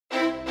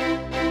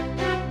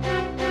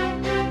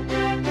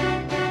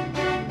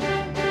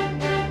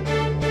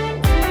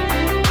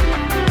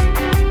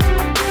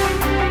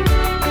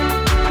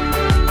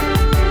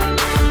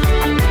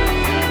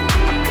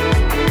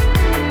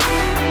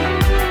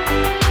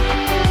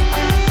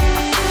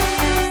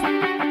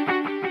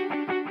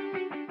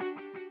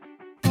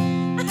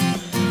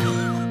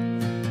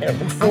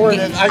can't afford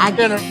it. I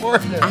can't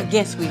afford it. I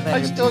guess we better.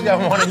 I still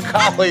got one in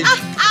college.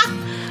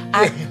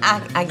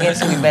 I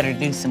guess we better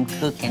do some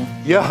cooking.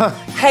 Yeah.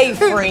 Hey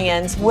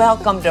friends,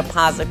 welcome to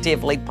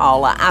Positively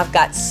Paula. I've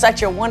got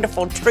such a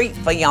wonderful treat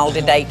for y'all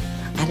today.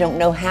 I don't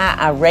know how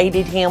I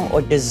rated him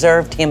or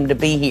deserved him to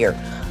be here,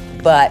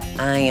 but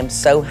I am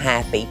so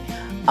happy.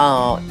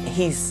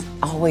 He's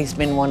always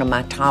been one of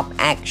my top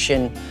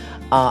action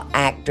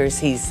actors.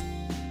 He's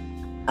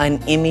an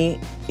Emmy,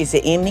 is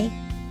it Emmy?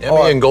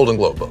 Emmy and Golden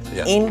Globe both,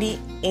 yeah. Emmy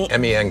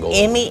and Golden.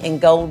 Emmy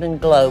and Golden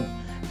Globe.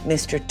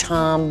 Mr.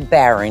 Tom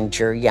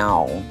Berenger,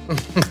 y'all.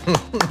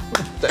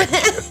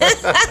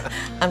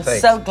 I'm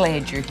so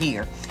glad you're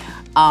here.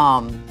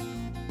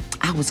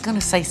 I was gonna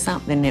say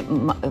something that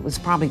it was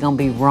probably gonna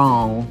be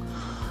wrong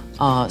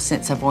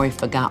since I've already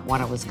forgot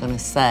what I was gonna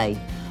say.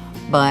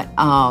 But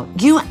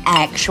you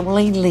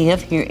actually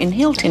live here in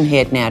Hilton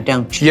Head now,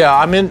 don't you? Yeah,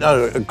 I'm in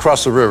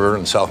across the river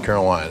in South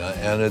Carolina,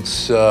 and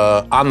it's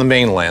on the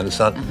mainland. It's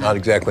not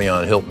exactly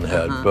on Hilton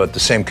Head, but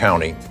the same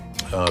county.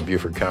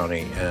 Beaufort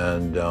County,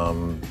 and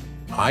I'm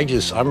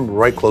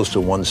right close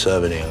to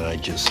 170, and I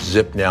just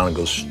zip down and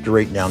go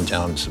straight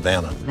downtown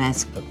Savannah.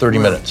 That's 30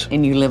 minutes.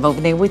 And you live over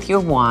there with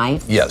your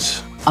wife?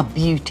 Yes. A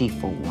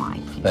beautiful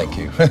wife. Thank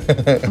you.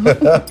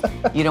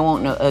 You don't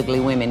want no ugly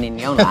women in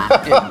your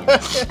life, do you?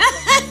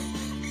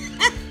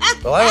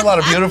 Well, I have a lot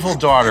of beautiful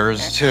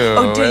daughters too.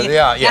 Oh, do you?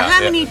 Yeah. Now,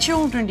 how many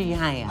children do you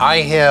have?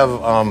 I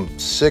have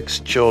 6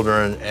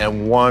 children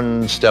and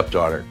 1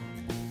 stepdaughter.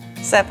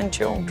 7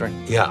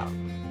 children. Yeah.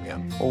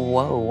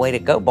 Whoa, way to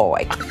go,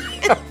 boy.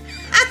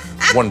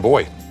 1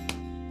 boy.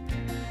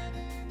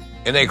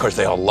 And then, of course,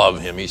 they all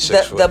love him. He's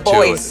 6 foot 2. The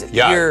boy's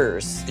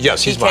yours.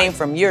 Yes, he's he mine. He came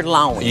from your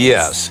loins.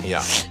 Yes,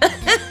 yeah.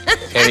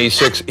 And he's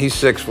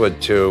 6 foot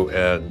 2,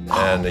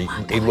 and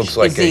he looks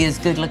like Is he as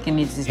good looking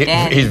as his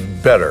dad? He's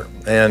better,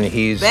 and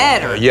he's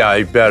better. Yeah,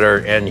 he's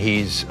better, and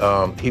he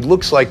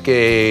looks like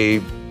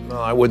I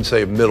wouldn't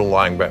say a middle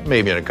linebacker,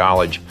 maybe in a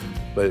college,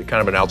 but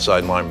kind of an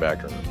outside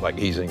linebacker. Like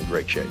he's in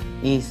great shape.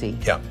 Easy.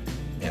 Yeah.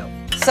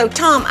 So,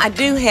 Tom, I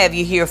do have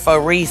you here for a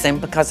reason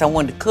because I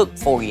wanted to cook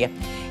for you.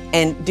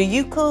 And do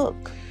you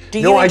cook? Do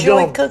you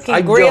enjoy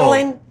cooking,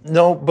 grilling?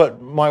 No,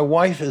 but my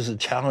wife is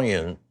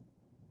Italian.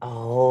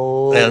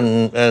 Oh.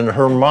 And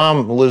her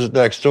mom lives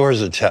next door,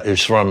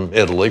 is from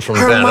Italy, from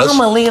Venice. Her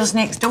mama lives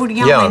next door to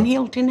y'all in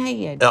Hilton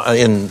Head.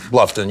 In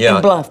Bluffton, yeah.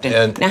 In Bluffton.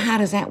 And now, how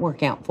does that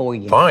work out for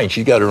you? Fine.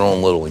 She's got her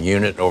own little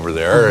unit over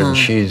there, and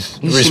she's...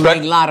 She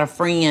made a lot of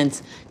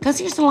friends, because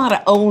there's a lot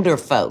of older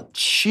folks.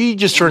 She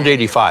just turned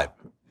 85.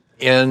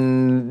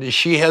 And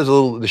she has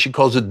she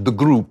calls it the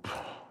group.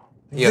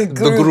 Yeah, the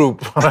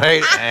group,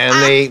 right?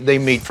 And they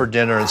meet for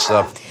dinner and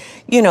stuff.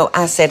 You know,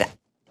 I said,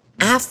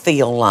 I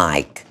feel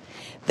like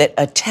that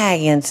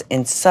Italians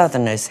and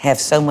Southerners have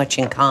so much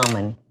in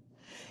common.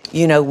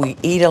 You know, we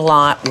eat a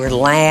lot, we're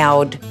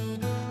loud,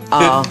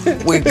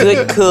 we're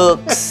good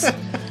cooks,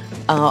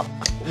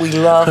 we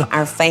love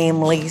our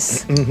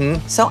families.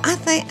 So I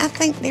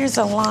think there's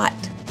a lot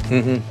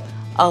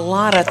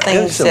of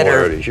things that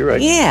are... You're right.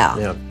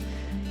 Yeah.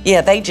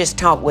 Yeah, they just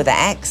talk with an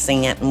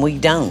accent and we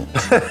don't.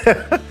 Isn't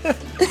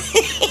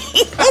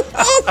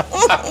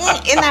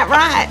that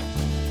right?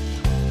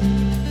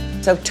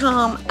 So,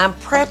 Tom, I'm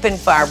prepping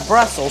for our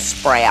Brussels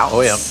sprouts. Oh,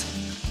 yeah.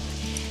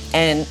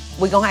 And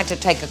we're going to have to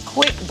take a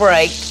quick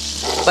break,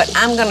 but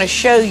I'm going to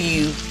show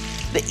you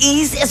the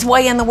easiest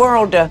way in the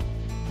world to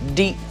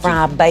deep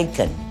fry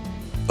bacon.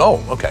 Oh,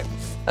 okay.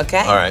 Okay?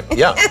 All right,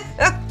 yeah.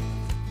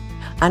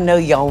 I know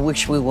y'all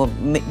wish you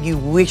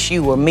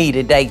were me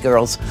today,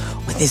 girls,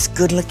 with this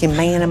good-looking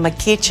man in my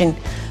kitchen.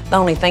 The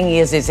only thing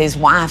is his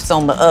wife's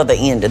on the other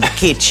end of the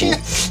kitchen.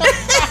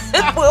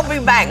 We'll be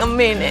back in a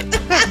minute.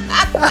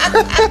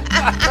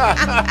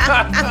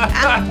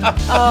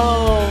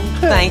 Oh,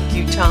 thank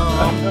you,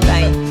 Tom.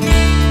 Thank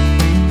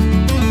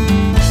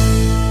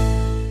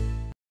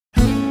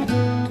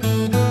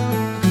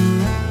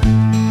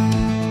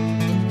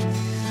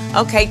you.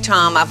 Okay,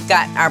 Tom, I've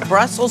got our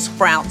Brussels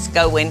sprouts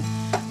going.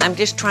 I'm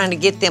just trying to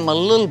get them a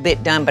little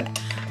bit done, but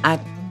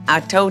I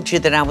told you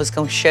that I was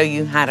going to show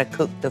you how to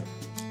cook the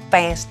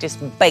fastest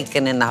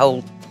bacon in the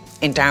whole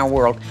entire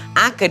world.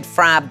 I could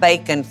fry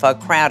bacon for a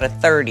crowd of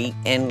 30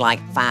 in like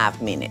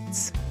 5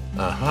 minutes.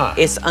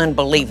 It's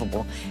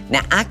unbelievable.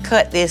 Now, I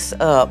cut this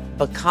up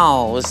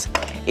because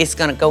it's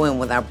going to go in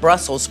with our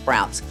Brussels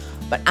sprouts,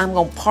 but I'm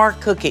going to par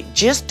cook it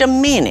just a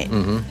minute,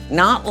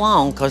 not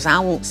long, because I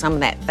want some of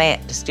that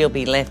fat to still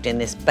be left in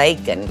this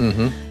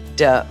bacon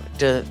to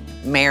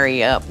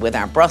marry up with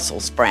our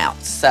Brussels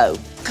sprouts. So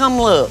come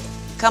look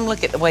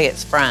at the way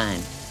it's frying.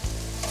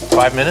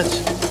 5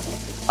 minutes?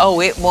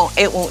 Oh, it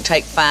won't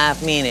take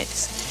 5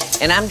 minutes.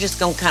 And I'm just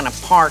gonna kind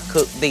of par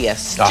cook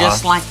this,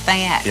 just like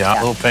that. Yeah,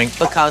 a little pink.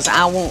 Because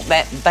I want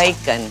that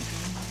bacon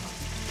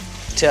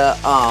to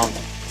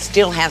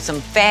still have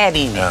some fat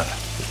in it.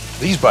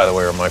 These, by the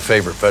way, are my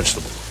favorite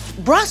vegetable.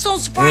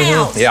 Brussels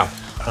sprouts? Yeah,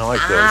 I like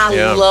those.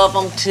 I love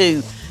them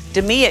too.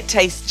 To me, it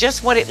tastes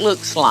just what it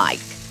looks like.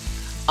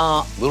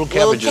 Little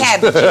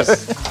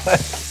cabbages.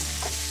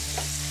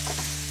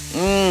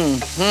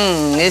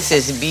 This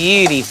is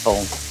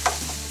beautiful.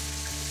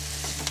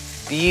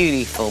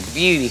 Beautiful,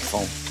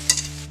 beautiful.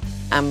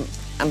 I'm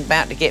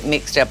about to get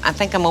mixed up. I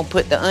think I'm gonna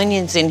put the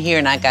onions in here,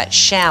 and I got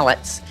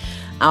shallots.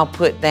 I'll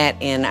put that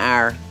in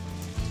our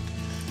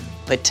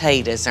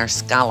potatoes, our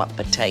scalloped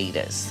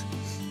potatoes.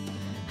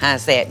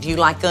 How's that? Do you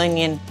like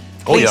onion?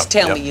 Please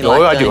tell me you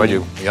like onion. I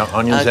do. Yeah,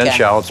 onions and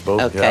shallots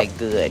both. Okay,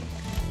 good.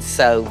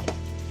 So,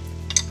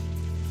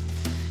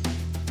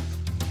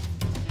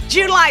 do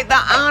you like the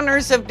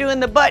honors of doing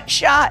the butt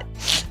shot?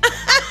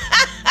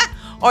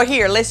 Or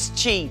here, let's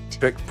cheat.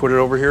 Put it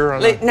over here?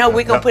 No,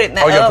 we're going to put it in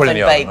the oven,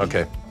 baby.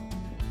 Okay.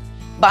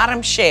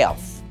 Bottom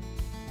shelf.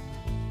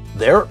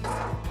 There?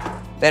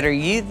 Better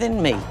you than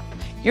me.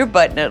 Your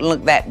butt doesn't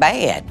look that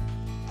bad.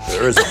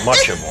 There isn't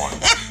much of one.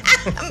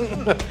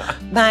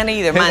 Mine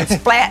either. Mine's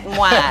flat and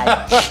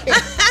wide.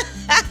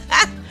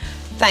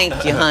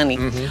 Thank you, honey.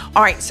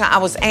 All right, so I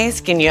was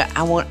asking you,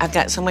 I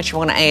got so much I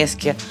want to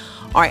ask you.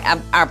 All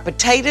right, our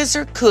potatoes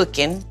are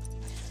cooking.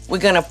 We're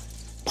going to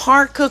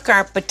par-cook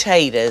our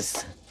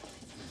potatoes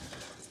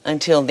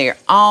until they're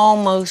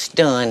almost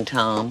done,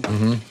 Tom.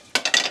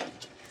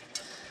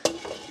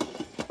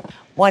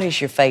 What is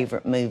your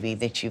favorite movie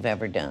that you've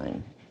ever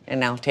done?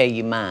 And I'll tell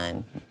you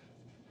mine.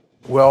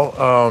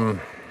 Well,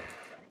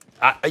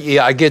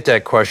 I get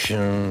that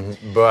question,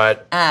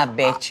 but I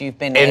bet you've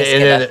been asked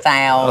it 1,000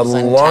 times.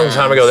 A long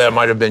time ago, that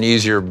might have been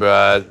easier,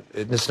 but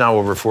it's now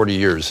over 40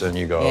 years, and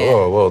you go,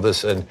 oh, well,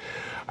 this, and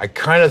I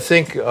kind of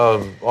think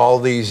of all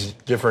these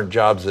different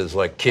jobs as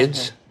like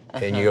kids,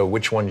 and you go,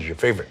 which one's your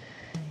favorite?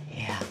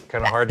 Yeah.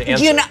 Kind of hard to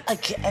answer. You know,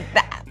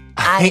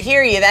 I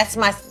hear you. That's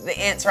the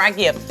answer I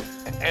give.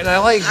 And I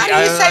like. How do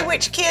you say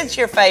which kid's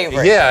your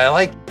favorite? Yeah, I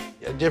like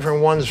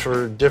different ones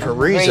for different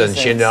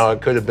reasons. You know,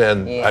 it could have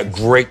been a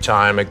great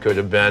time. It could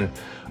have been,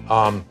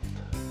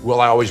 well,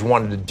 I always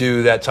wanted to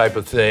do that type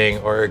of thing,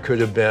 or it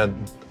could have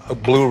been a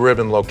blue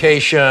ribbon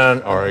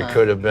location, or it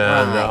could have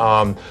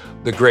been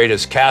the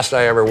greatest cast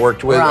I ever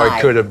worked with, or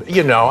it could have,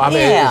 you know, I mean,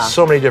 there's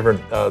so many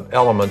different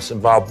elements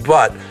involved.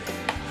 But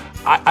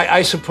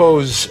I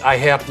suppose I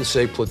have to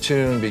say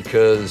Platoon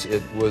because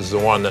it was the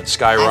one that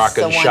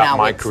skyrocketed and shot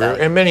my career,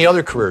 and many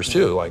other careers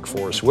too, like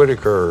Forrest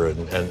Whitaker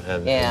and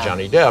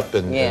Johnny Depp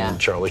and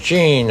Charlie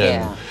Sheen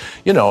and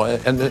you know,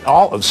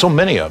 and so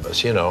many of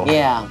us, you know.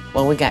 Yeah.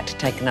 Well, we got to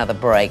take another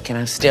break, and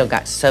I've still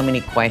got so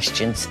many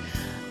questions,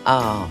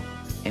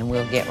 and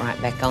we'll get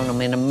right back on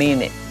them in a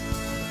minute.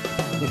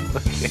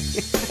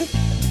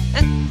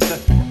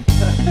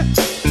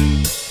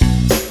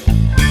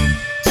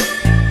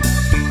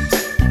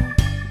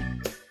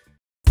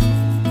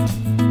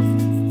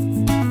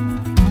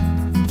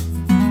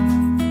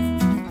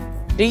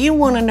 Do you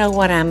want to know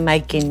what I'm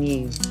making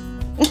you?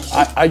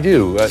 I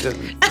do.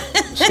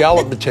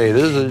 Scalloped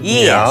potatoes.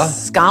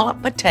 Yes,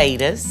 scalloped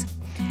potatoes.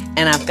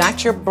 And I've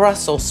got your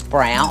Brussels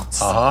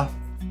sprouts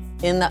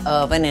in the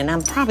oven, and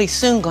I'm probably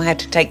soon going to have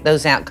to take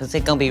those out because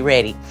they're going to be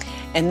ready.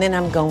 And then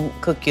I'm going to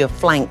cook you a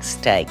flank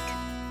steak.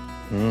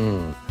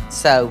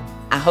 So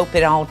I hope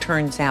it all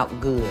turns out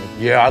good.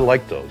 Yeah, I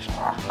like those.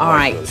 All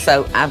right,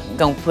 so I'm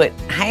going to put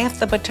half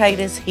the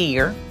potatoes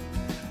here.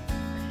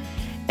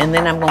 And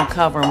then I'm going to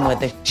cover them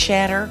with a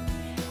cheddar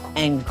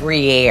and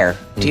Gruyere.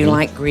 Do you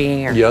like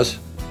Gruyere? Yes.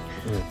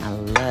 I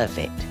love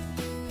it.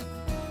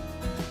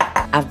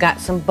 I've got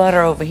some butter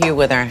over here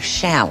with our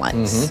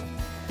shallots.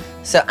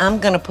 So I'm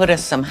going to put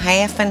us some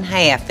half and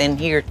half in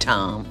here,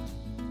 Tom.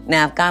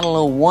 Now, I've got a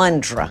little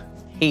wondra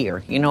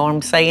here. You know what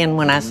I'm saying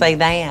when I say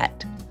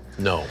that?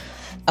 No.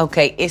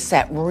 Okay, it's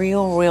that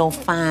real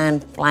fine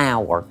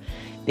flour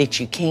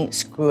that you can't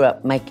screw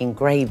up making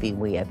gravy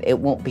with. It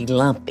won't be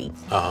lumpy.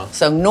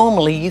 So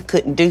normally you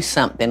couldn't do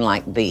something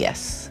like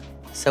this.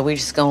 So we're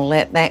just gonna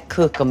let that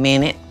cook a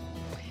minute.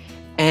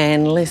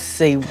 And let's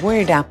see,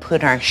 where did I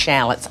put our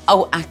shallots?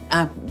 Oh,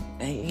 I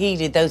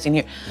heated those in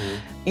here.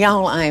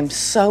 Y'all, I am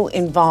so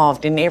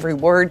involved in every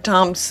word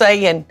Tom's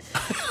saying.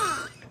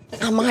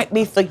 I might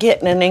be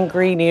forgetting an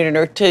ingredient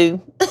or two,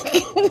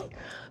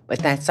 but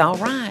that's all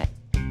right.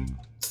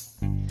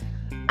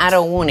 I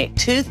don't want it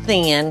too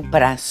thin,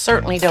 but I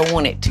certainly don't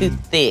want it too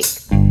thick.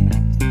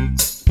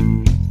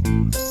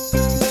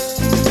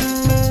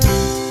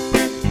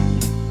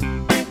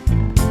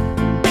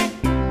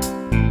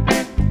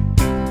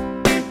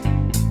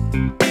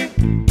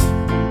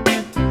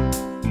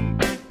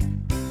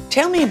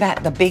 Tell me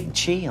about the big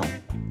chill.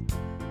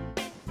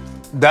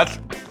 That's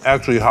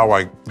actually how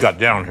I got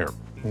down here.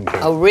 Okay.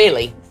 Oh,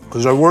 really?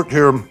 Because I worked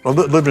here, I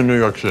lived in New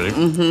York City.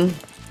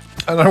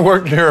 And I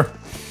worked here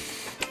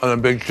on a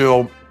big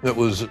chill. It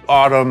was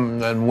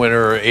autumn and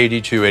winter,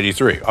 82,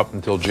 83, up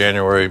until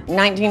January.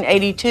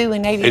 1982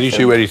 and 83?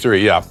 82,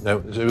 83, yeah.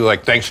 It was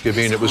like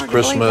Thanksgiving, it was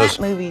Christmas.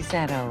 That movie's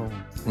that old.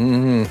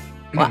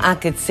 Well, I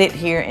could sit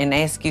here and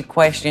ask you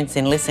questions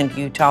and listen to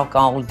you talk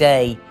all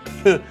day,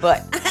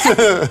 but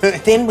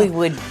then we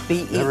would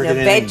be eating a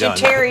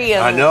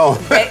vegetarian,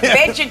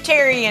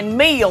 vegetarian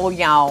meal,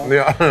 y'all.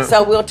 Yeah.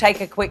 So we'll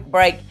take a quick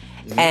break,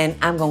 and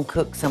I'm gonna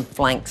cook some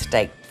flank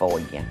steak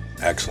for you.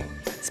 Excellent.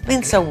 It's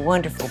been so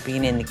wonderful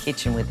being in the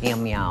kitchen with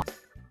him, y'all.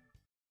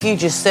 You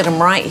just sit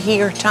them right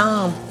here,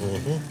 Tom.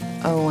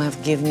 Oh,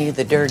 I've given you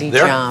the dirty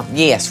job.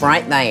 Yes,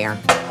 right there.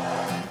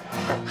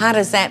 How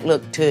does that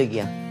look to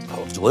you?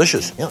 Oh, it's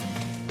delicious. Yeah.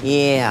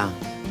 Yeah.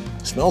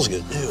 It smells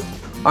good too.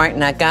 All right,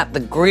 and I got the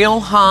grill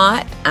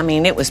hot. I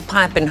mean, it was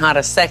piping hot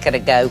a second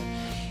ago,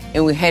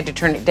 and we had to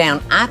turn it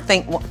down. I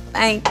think, well,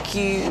 thank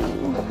you.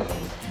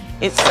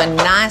 It's so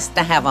nice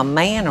to have a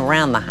man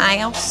around the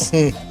house.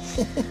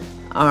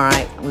 All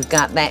right, we've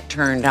got that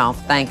turned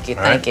off. Thank you,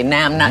 thank you.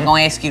 Now I'm not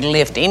going to ask you to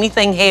lift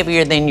anything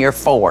heavier than your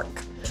fork.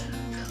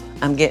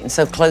 I'm getting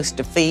so close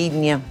to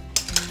feeding you.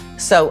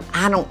 So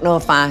I don't know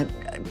if I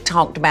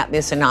talked about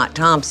this or not.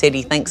 Tom said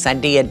he thinks I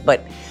did,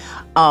 but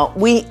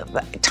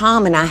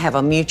Tom and I have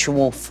a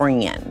mutual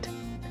friend.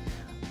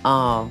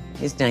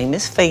 His name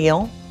is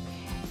Phil,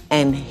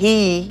 and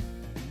he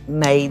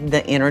made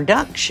the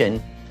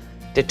introduction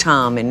to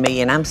Tom and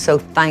me, and I'm so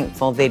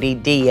thankful that he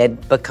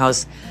did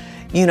because,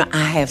 you know,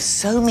 I have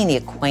so many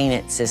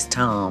acquaintances,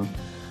 Tom,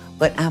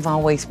 but I've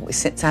always,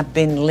 since I've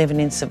been living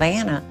in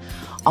Savannah,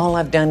 all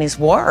I've done is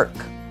work.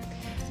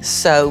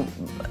 So,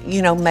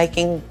 you know,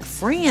 making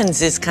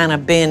friends has kind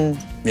of been...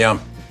 Yeah,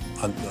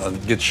 I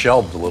get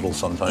shelved a little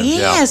sometimes.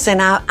 Yes,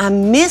 and I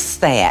miss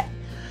that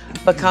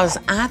because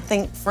I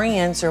think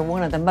friends are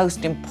one of the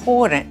most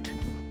important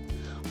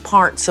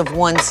parts of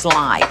one's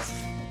life.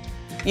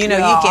 You know,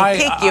 you can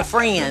pick your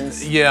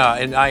friends. Yeah,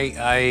 and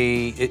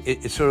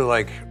it's sort of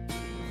like,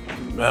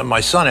 my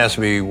son asked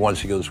me once,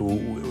 he goes, well,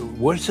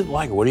 what's it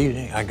like? What do you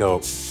think? I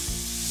go,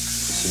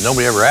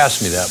 nobody ever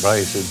asked me that, but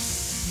I said,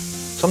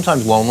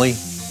 sometimes lonely.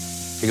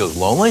 He goes,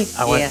 lonely?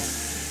 I went,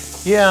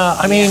 yeah,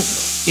 I mean,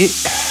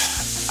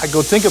 I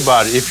go, think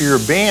about it. If you're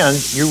a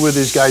band, you're with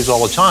these guys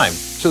all the time.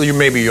 So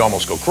maybe you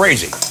almost go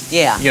crazy.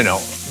 Yeah. You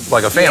know,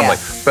 like a family.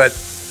 Yeah. But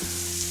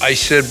I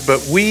said,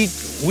 but we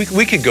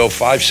could go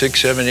 5, 6,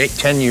 7, 8,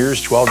 10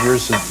 years, 12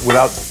 years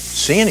without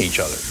seeing each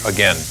other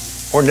again,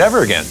 or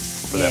never again,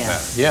 for that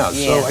matter. Yeah.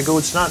 So I go,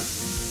 it's not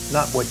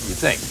what you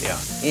think.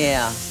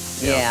 Yeah.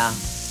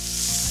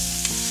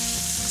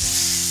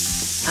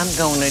 I'm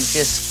going to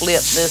just flip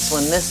this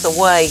one this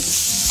away,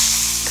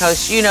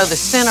 because you know the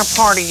center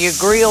part of your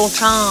grill,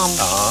 Tom,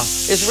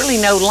 there's really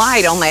no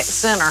light on that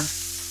center.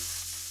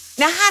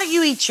 Now, how do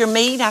you eat your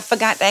meat? I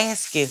forgot to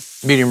ask you.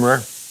 Medium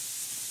rare.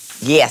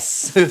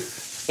 Yes.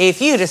 If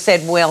you'd have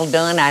said well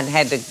done, I'd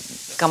had to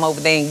come over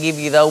there and give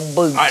you the old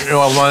boot. I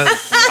know.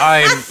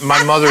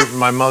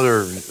 My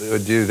mother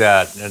would do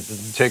that and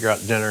take her out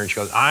to dinner, and she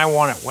goes, "I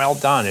want it well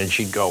done," and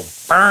she'd go,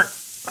 "Burnt."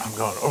 I'm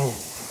going, oh.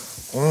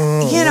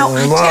 You know,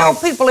 I tell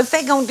people if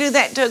they're gonna do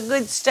that to a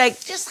good steak,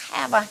 just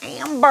have a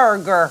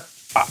hamburger.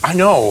 I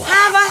know.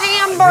 Have a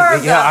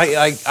hamburger.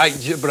 Yeah,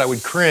 but I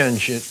would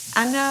cringe.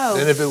 I know.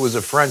 And if it was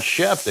a French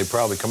chef, they'd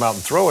probably come out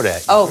and throw it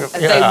at you. Oh,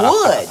 they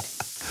would.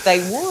 They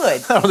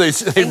would. No,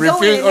 they'd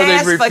refuse, or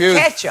they'd refuse.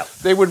 Ketchup.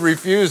 They would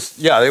refuse.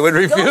 Yeah, they would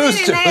refuse. Go in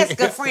and ask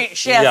a French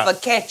chef for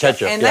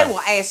ketchup, and they will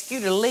ask you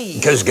to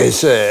leave. Qu'est-ce que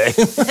c'est?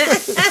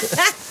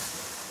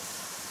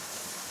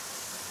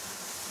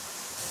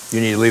 You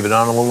need to leave it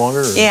on a little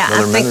longer? Yeah,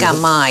 I think I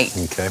might.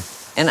 Okay.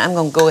 And I'm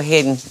going to go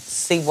ahead and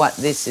see what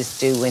this is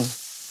doing.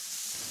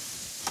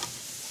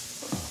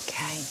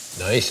 Okay.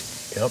 Nice.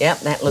 Yep,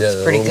 that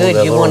looks pretty good.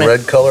 That little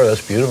red color,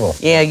 that's beautiful.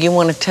 Yeah, you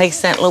want to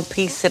taste that little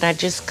piece that I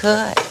just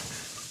cut?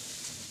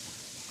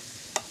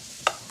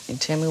 And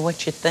tell me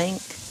what you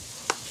think.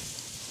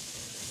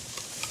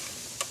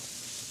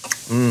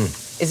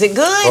 Is it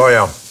good? Oh,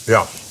 yeah.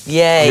 Yeah.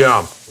 Yay.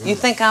 Yeah. You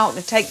think I ought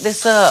to take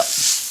this up?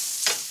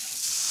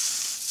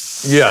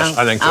 Yes,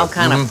 I think so. I'll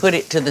kind of put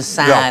it to the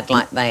side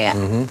like that.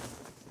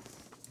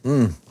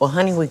 Well,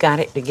 honey, we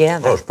got it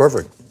together. Oh, it's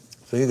perfect.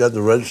 So you got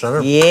the red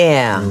center?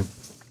 Yeah.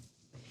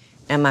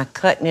 Am I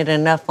cutting it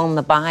enough on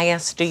the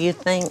bias, do you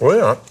think? Oh,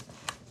 yeah.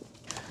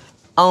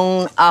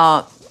 On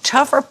a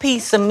tougher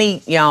piece of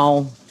meat,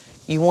 y'all,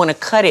 you want to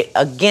cut it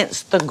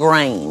against the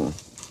grain.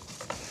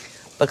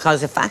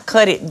 Because if I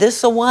cut it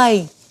this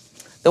way,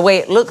 the way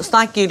it looks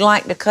like you'd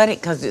like to cut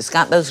it, because it's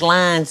got those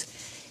lines,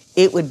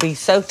 it would be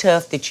so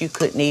tough that you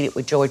couldn't eat it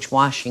with George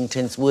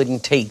Washington's wooden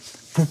teeth.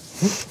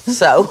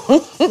 So,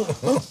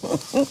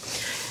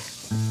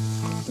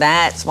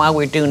 that's why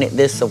we're doing it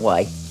this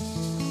way.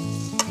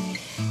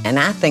 And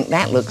I think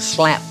that looks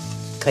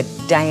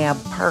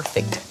slap-ka-dab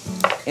perfect.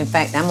 In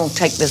fact, I'm gonna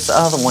take this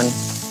other one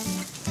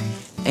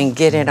and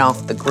get it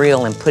off the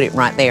grill and put it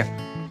right there.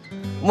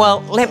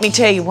 Well, let me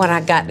tell you what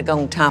I got to go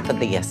on top of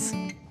this.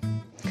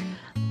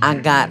 I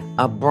got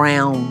a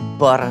brown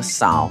butter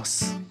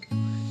sauce.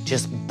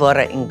 Just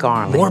butter and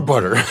garlic. More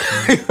butter.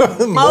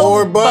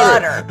 More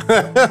butter.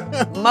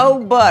 More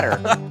butter.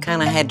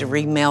 Kind of had to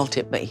remelt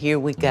it, but here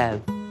we go.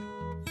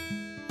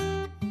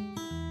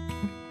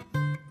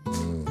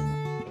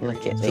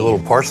 Look at this. A little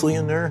parsley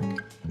in there?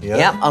 Yeah.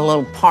 Yep, a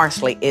little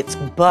parsley. It's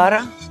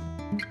butter,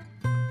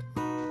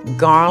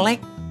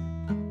 garlic,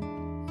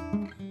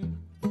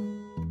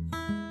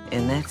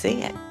 and that's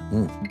it.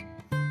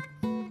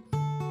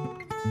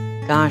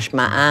 Gosh,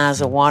 my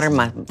eyes are watering,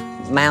 my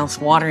mouth's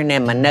watering,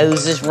 and my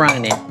nose is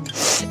running.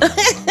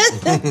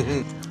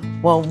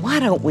 Well, why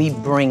don't we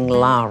bring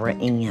Laura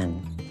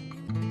in?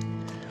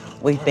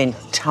 We've been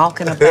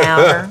talking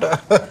about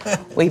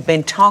her. We've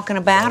been talking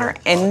about her,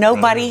 and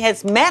nobody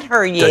has met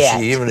her yet.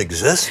 Does she even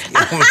exist?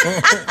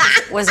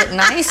 Was it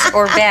nice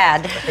or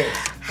bad?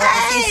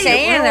 What was he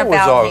saying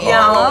about me?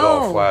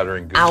 All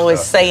flattering, good I was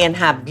stuff. saying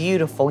how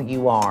beautiful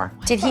you are.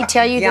 Did he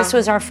tell you this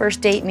was our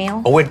first date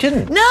meal? Oh, it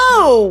didn't?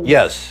 No!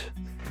 Yes.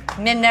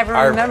 Men never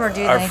remember,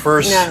 do our they?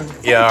 First, No,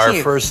 yeah, thank our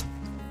you. first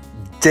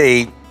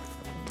date,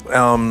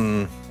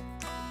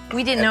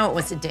 We didn't know it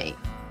was a date.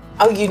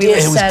 Oh, you it did?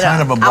 was set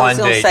kind up. of a I was blind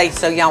going to date. say,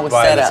 so y'all was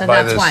by set this- up. So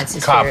by that's why it's this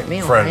his cop favorite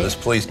meal, friend, right? this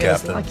police It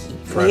was captain lucky.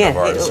 friend Yeah, of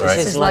ours, it was right?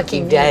 his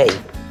lucky meal. day.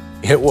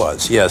 It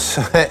was, yes.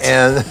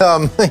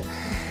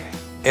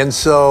 and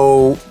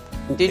so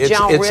Did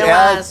y'all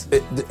realize?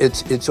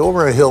 it's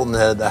over in Hilton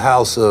Head, the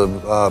house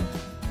of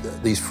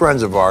these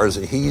friends of ours.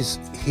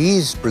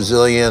 He's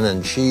Brazilian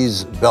and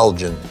she's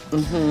Belgian,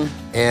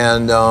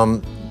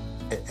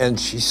 and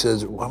she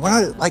says, well,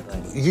 why not, like,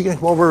 you can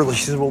come over.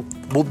 She says, well,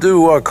 we'll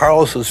do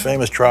Carlos's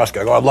famous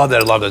churrasco. I go, I love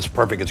that. I love that. It's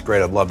perfect. It's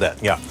great. I love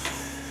that. Yeah.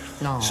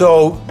 No.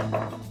 So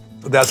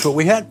that's what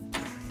we had.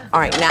 All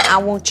right, now I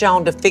want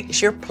y'all to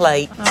fix your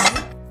plates.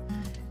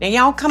 Now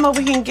y'all come over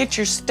here and get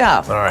your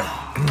stuff. All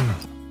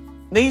right.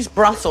 These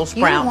Brussels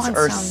You don't sprouts want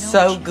are some,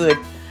 so don't you? good.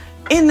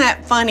 Isn't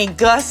that funny?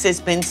 Gus has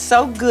been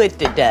so good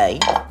today.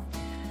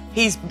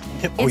 He's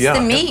Oh, It's yeah.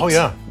 the meat. Oh,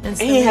 yeah. It's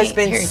the he has meat.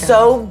 been Here you go.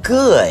 so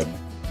good.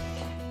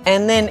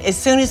 And then as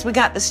soon as we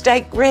got the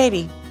steak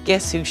ready,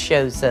 guess who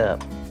shows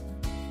up?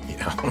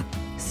 Yeah.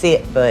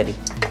 Sit, buddy.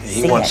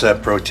 He Sit. wants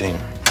that protein.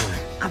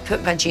 I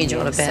put my Gigi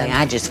on a Say, bed.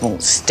 I just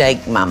want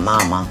steak, my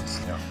mama.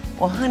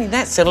 Well, honey,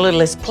 that's the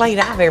littlest plate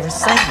I've ever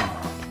seen.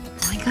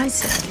 Like I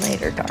said,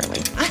 later,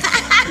 darling.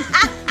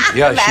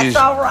 Yeah, That's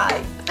all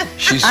right.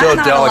 she's I'm so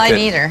not a light delicate.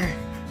 eater.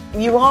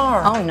 You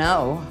are. Oh,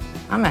 no.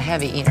 I'm a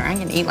heavy eater. I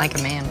can eat like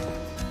a man.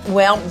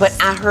 Well, but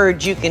I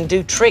heard you can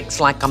do tricks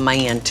like a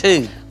man,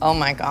 too. Oh,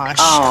 my gosh.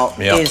 Oh,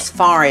 Yeah. as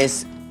far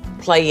as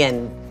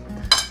playing,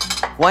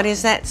 what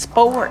is that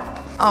sport?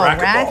 Oh,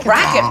 racquetball.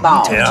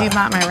 Racquetball. I told Yeah. you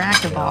about my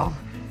racquetball.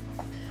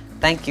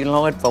 Thank you,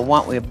 Lord, for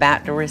what we're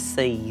about to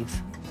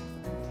receive.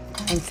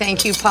 And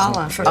thank you,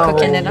 Paula, for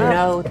cooking it up.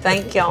 No,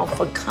 thank y'all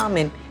for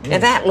coming. Now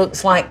that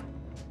looks like,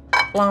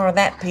 Laura,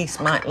 that piece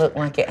might look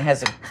like it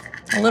has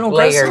A little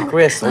layered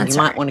gristle. That's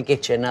You might all want to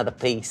get you another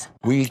piece.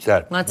 We eat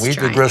that. Let's we eat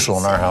try the it. gristle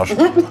in our house.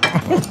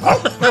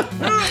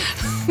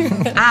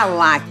 I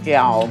like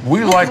y'all.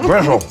 We like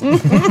gristle.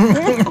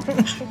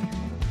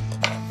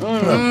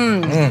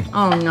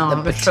 Oh,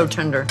 no. It's so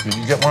tender. Did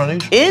you get one of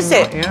these? Is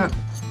it? Yeah.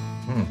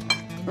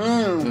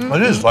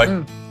 It is like,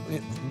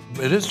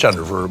 it is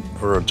tender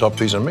for a tough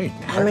piece of meat.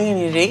 I mean,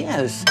 it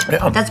is.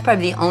 Yeah. That's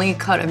probably the only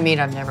cut of meat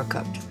I've never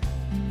cooked.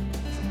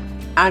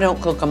 I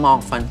don't cook them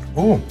often.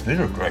 Ooh, these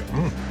are great.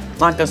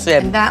 Like I And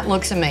said, that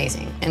looks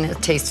amazing, and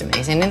it tastes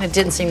amazing, and it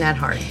didn't seem that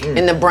hard.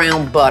 and the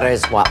brown butter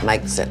is what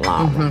makes it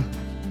Laura.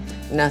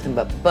 Nothing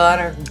but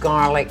butter,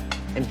 garlic,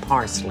 and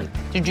parsley.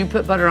 Did you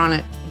put butter on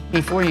it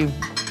before you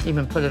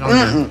even put it on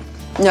there?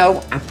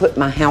 No, I put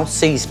my house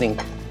seasoning.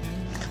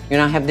 You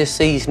know, I have this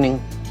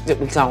seasoning that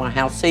we call a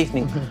house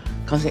seasoning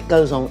because it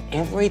goes on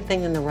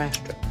everything in the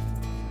restaurant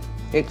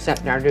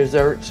except our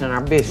desserts and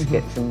our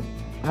biscuits and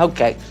hoe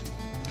cakes.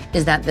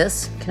 Is that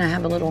this? Can I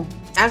have a little?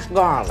 That's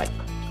garlic.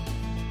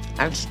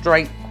 That's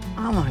straight.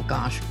 Oh my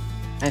gosh.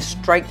 That's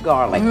straight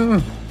garlic.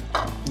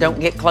 Don't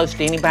get close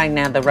to anybody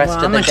now the rest Well,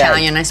 of I'm the day.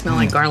 Italian. I smell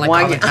like garlic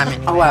Why all the you- time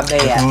anyway. Oh, I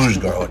bet. Ooze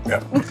garlic,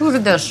 yeah. Look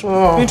at this. You're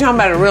talking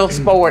about a real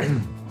sport.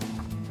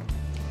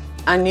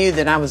 I knew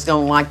that I was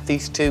going to like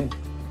these two.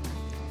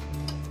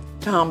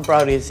 Tom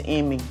brought his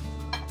Emmy.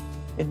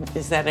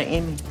 Is that an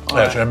Emmy? Or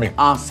That's a Emmy.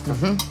 Oscar.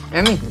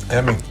 Emmy.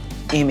 Emmy.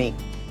 Emmy.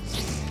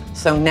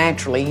 So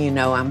naturally, you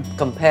know, I'm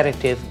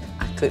competitive.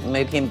 I couldn't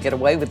let him get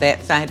away with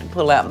that, so I had to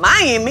pull out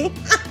my Emmy.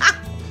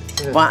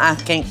 Well, I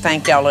can't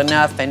thank y'all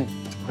enough, and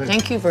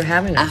Thank you for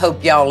having I us.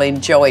 hope y'all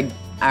enjoyed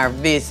our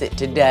visit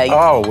today.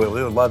 Oh, we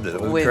loved it.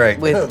 It was great.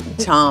 With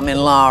Tom and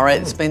Laura.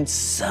 It's been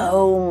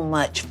so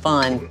much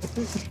fun.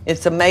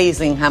 It's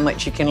amazing how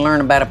much you can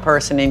learn about a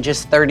person in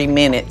just 30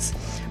 minutes.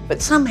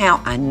 But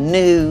somehow I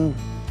knew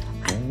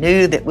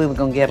that we were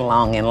going to get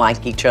along and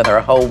like each other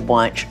a whole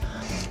bunch.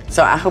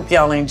 So I hope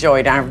y'all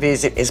enjoyed our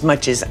visit as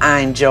much as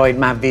I enjoyed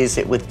my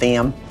visit with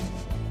them.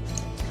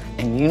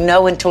 And you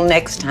know, until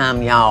next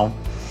time, y'all,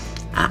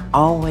 I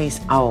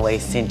always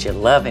send you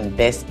love and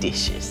best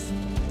dishes.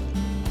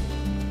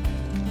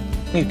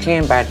 You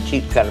can buy a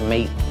cheap cut of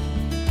meat.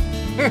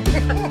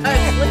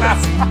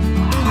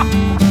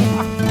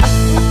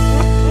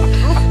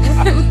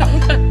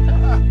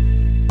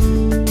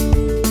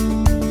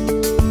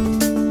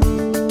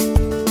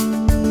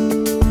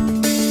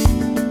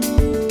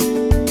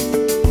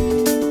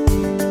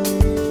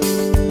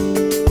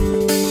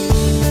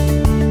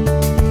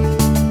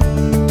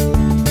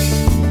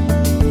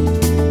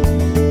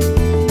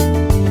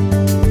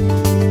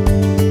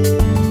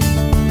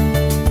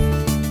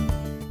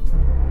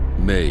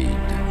 Made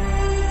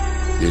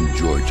in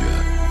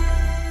Georgia.